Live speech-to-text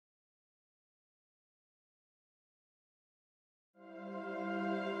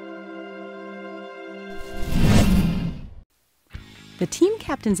The team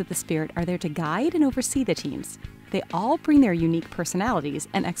captains at the Spirit are there to guide and oversee the teams. They all bring their unique personalities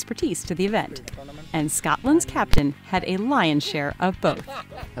and expertise to the event. And Scotland's captain had a lion's share of both.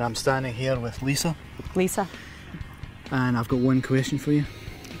 And I'm standing here with Lisa. Lisa. And I've got one question for you.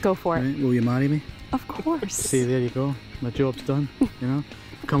 Go for it. Right, will you marry me? Of course. See, there you go. My job's done, you know.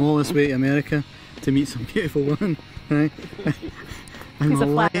 I've come all this way to America to meet some beautiful women, right? And He's a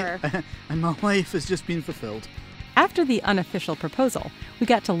flatterer. And my life has just been fulfilled. After the unofficial proposal, we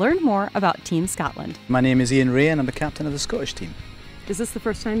got to learn more about Team Scotland. My name is Ian Rae and I'm the captain of the Scottish team. Is this the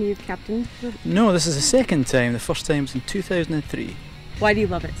first time you've captained? No, this is the second time. The first time was in 2003. Why do you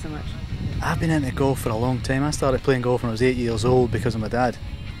love it so much? I've been into golf for a long time. I started playing golf when I was 8 years old because of my dad.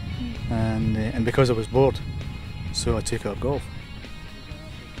 And because I was bored. So I took up golf.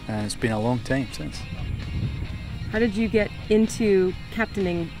 And it's been a long time since. How did you get into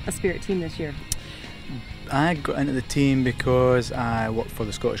captaining a Spirit team this year? I got into the team because I work for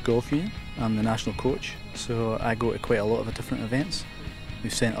the Scottish Golf Union. I'm the national coach, so I go to quite a lot of different events.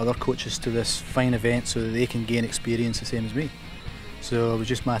 We've sent other coaches to this fine event so that they can gain experience the same as me. So it was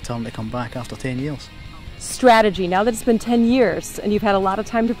just my turn to come back after 10 years. Strategy, now that it's been 10 years and you've had a lot of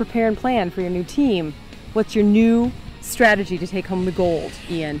time to prepare and plan for your new team, what's your new strategy to take home the gold,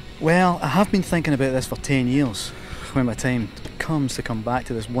 Ian? Well, I have been thinking about this for 10 years when my time comes to come back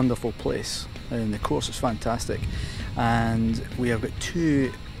to this wonderful place. And the course is fantastic, and we have got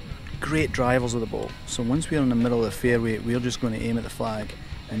two great drivers of the ball. So once we're in the middle of the fairway, we're just going to aim at the flag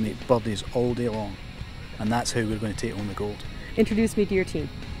and make birdies all day long, and that's how we're going to take home the gold. Introduce me to your team.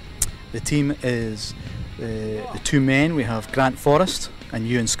 The team is the two men. We have Grant Forrest and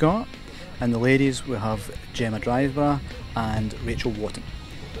Ewan Scott, and the ladies we have Gemma Driveborough and Rachel Wotton.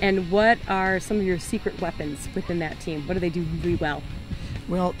 And what are some of your secret weapons within that team? What do they do really well?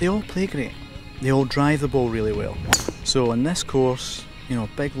 Well, they all play great. They all drive the ball really well. So on this course, you know,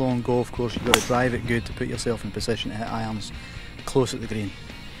 big long golf course, you've got to drive it good to put yourself in position to hit irons close at the green.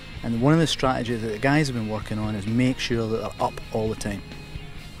 And one of the strategies that the guys have been working on is make sure that they're up all the time.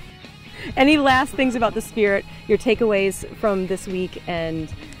 Any last things about the Spirit, your takeaways from this week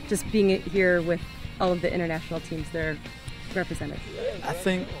and just being here with all of the international teams that are represented? I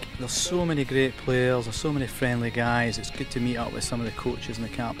think there's so many great players, there's so many friendly guys. It's good to meet up with some of the coaches and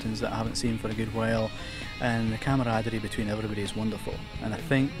the captains that I haven't seen for a good while, and the camaraderie between everybody is wonderful. And I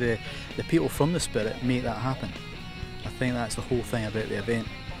think the people from the Spirit make that happen. I think that's the whole thing about the event.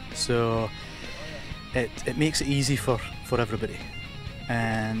 So it makes it easy for everybody.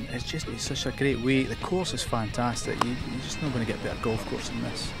 And it's such a great week. The course is fantastic. You're just not going to get a better golf course than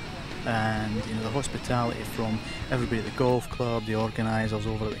this. And you know, the hospitality from everybody at the golf club, the organisers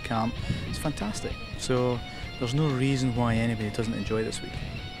over at the camp, it's fantastic. So there's no reason why anybody doesn't enjoy this week.